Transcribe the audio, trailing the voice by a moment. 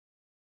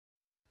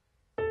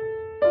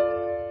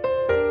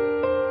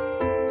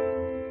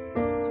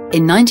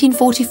In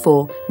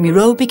 1944,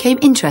 Miró became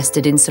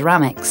interested in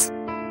ceramics.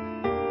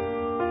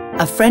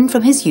 A friend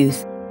from his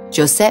youth,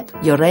 Josep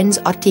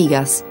Llorens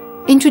Artigas,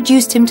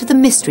 introduced him to the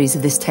mysteries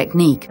of this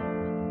technique.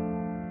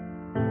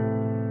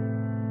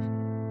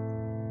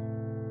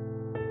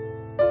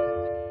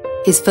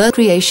 His first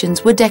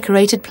creations were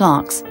decorated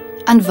plaques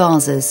and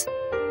vases.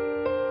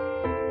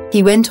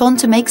 He went on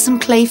to make some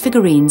clay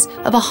figurines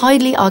of a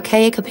highly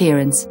archaic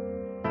appearance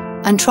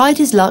and tried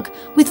his luck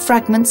with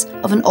fragments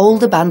of an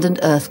old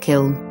abandoned earth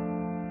kiln.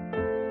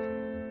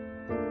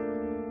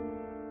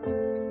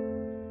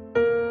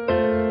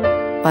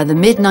 By the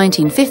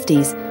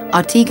mid-1950s,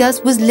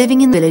 Artigas was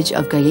living in the village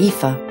of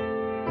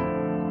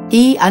Gallifa.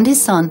 He and his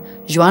son,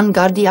 Joan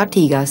Gardi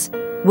Artigas,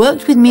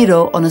 worked with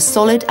Miró on a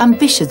solid,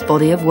 ambitious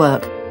body of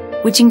work,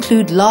 which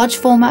include large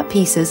format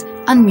pieces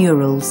and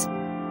murals.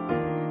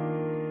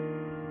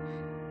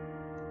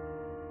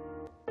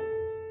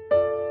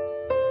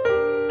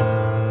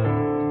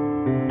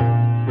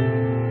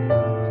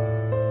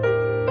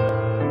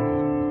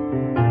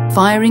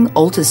 Firing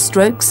alters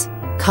strokes,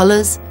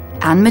 colours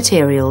and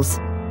materials.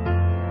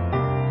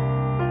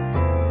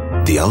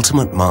 The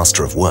ultimate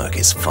master of work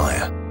is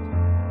fire.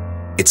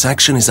 Its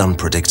action is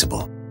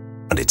unpredictable,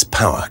 and its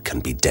power can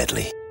be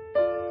deadly.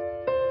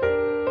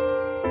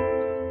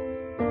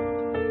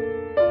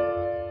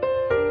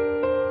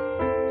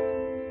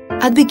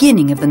 At the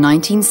beginning of the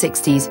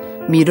 1960s,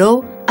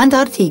 Miró and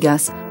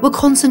Artigas were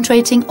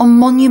concentrating on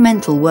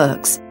monumental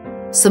works,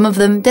 some of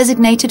them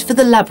designated for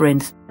the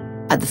Labyrinth,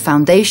 at the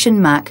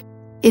Foundation MAC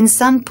in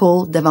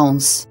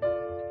Saint-Paul-de-Vence.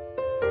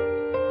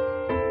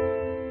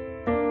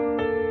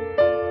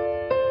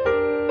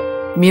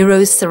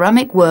 Miró's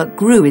ceramic work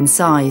grew in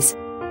size,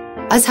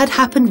 as had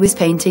happened with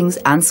paintings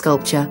and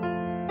sculpture.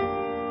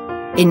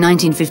 In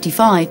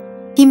 1955,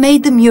 he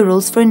made the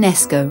murals for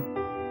UNESCO,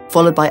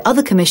 followed by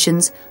other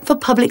commissions for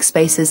public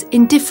spaces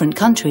in different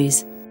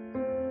countries.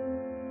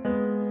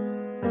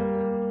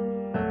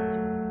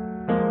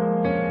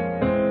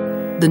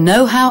 The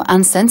know-how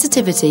and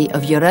sensitivity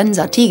of Llorens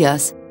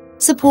Artigas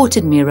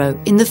supported Miró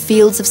in the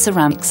fields of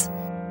ceramics.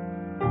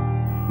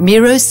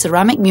 Miró's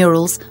ceramic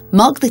murals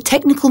mark the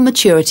technical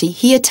maturity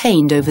he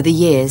attained over the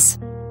years.